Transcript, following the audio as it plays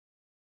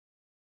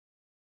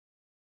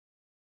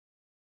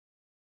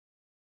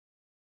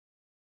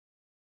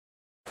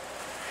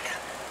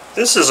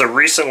This is a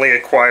recently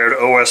acquired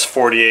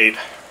OS-48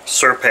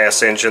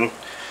 Surpass engine.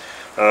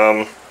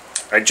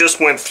 I just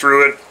went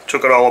through it,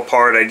 took it all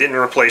apart. I didn't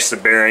replace the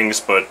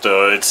bearings, but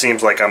it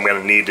seems like I'm going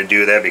to need to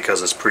do that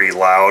because it's pretty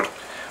loud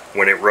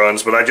when it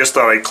runs. But I just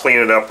thought I'd clean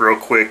it up real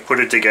quick, put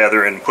it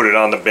together, and put it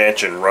on the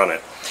bench and run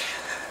it.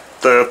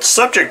 The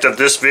subject of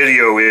this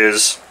video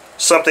is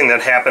something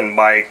that happened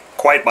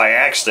quite by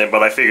accident,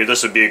 but I figured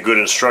this would be a good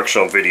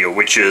instructional video,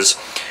 which is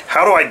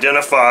how to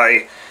identify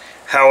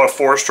how a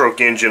four-stroke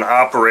engine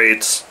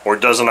operates or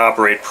doesn't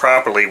operate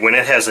properly when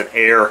it has an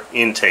air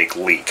intake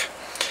leak.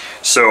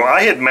 So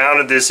I had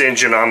mounted this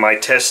engine on my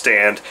test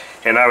stand,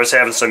 and I was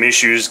having some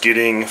issues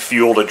getting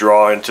fuel to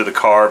draw into the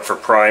carb for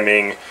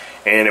priming,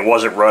 and it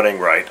wasn't running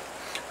right.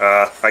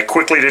 I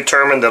quickly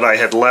determined that I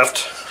had left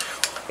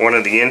one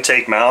of the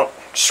intake mount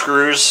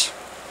screws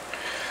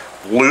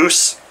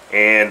loose,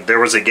 and there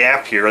was a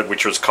gap here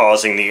which was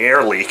causing the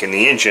air leak in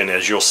the engine,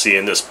 as you'll see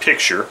in this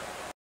picture.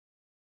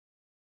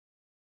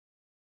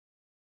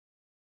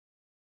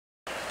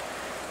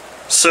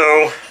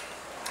 So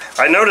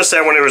I noticed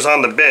that when it was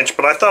on the bench,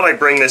 but I thought I'd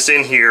bring this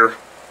in here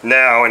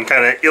now and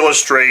kind of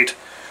illustrate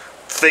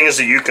things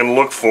that you can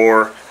look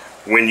for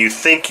when you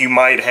think you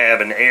might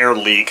have an air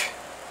leak.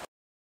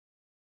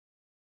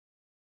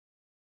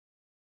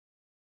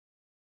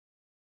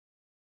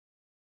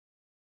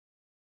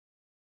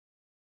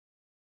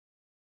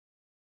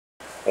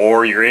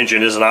 Or your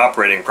engine isn't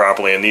operating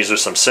properly, and these are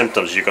some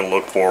symptoms you can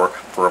look for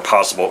a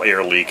possible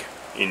air leak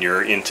in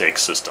your intake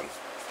system.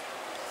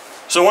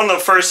 So one of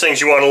the first things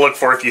you want to look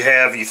for if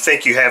you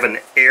think you have an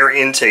air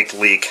intake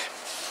leak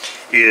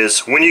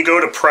is when you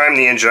go to prime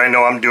the engine. I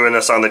know I'm doing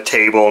this on the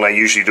table and I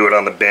usually do it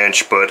on the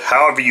bench, but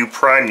however you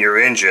prime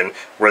your engine,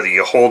 whether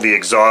you hold the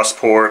exhaust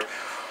port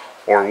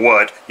or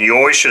what, you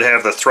always should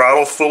have the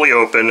throttle fully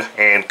open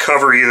and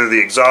cover either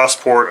the exhaust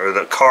port or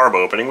the carb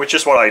opening, which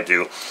is what I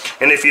do.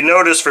 And if you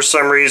notice for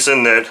some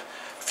reason that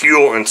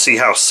fuel, and see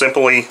how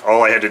simply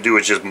all I had to do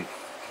was just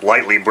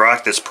lightly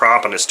rock this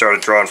prop and it started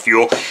drawing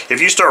fuel.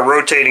 If you start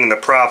rotating the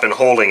prop and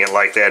holding it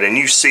like that and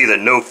you see that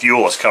no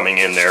fuel is coming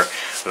in there,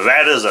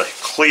 that is a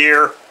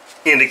clear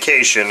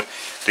indication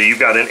that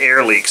you've got an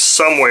air leak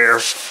somewhere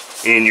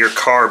in your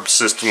carb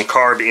system,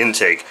 carb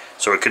intake.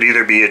 So it could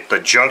either be at the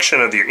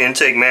junction of your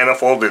intake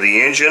manifold to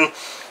the engine,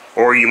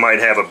 or you might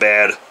have a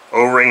bad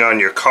O-ring on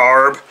your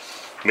carb.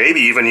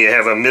 Maybe even you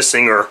have a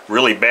missing or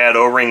really bad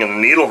O-ring in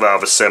the needle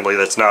valve assembly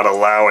that's not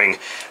allowing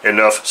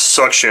enough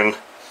suction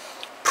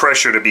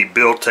pressure to be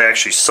built to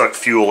actually suck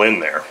fuel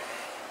in there.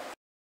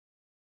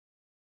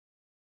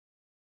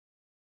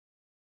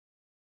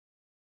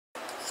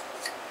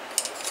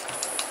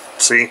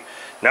 See,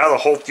 now the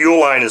whole fuel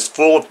line is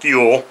full of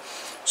fuel,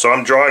 so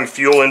I'm drawing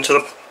fuel into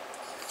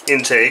the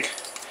intake,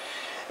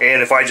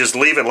 and if I just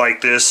leave it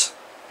like this,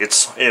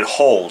 it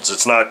holds.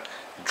 It's not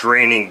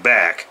draining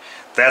back.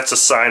 That's a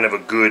sign of a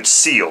good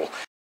seal.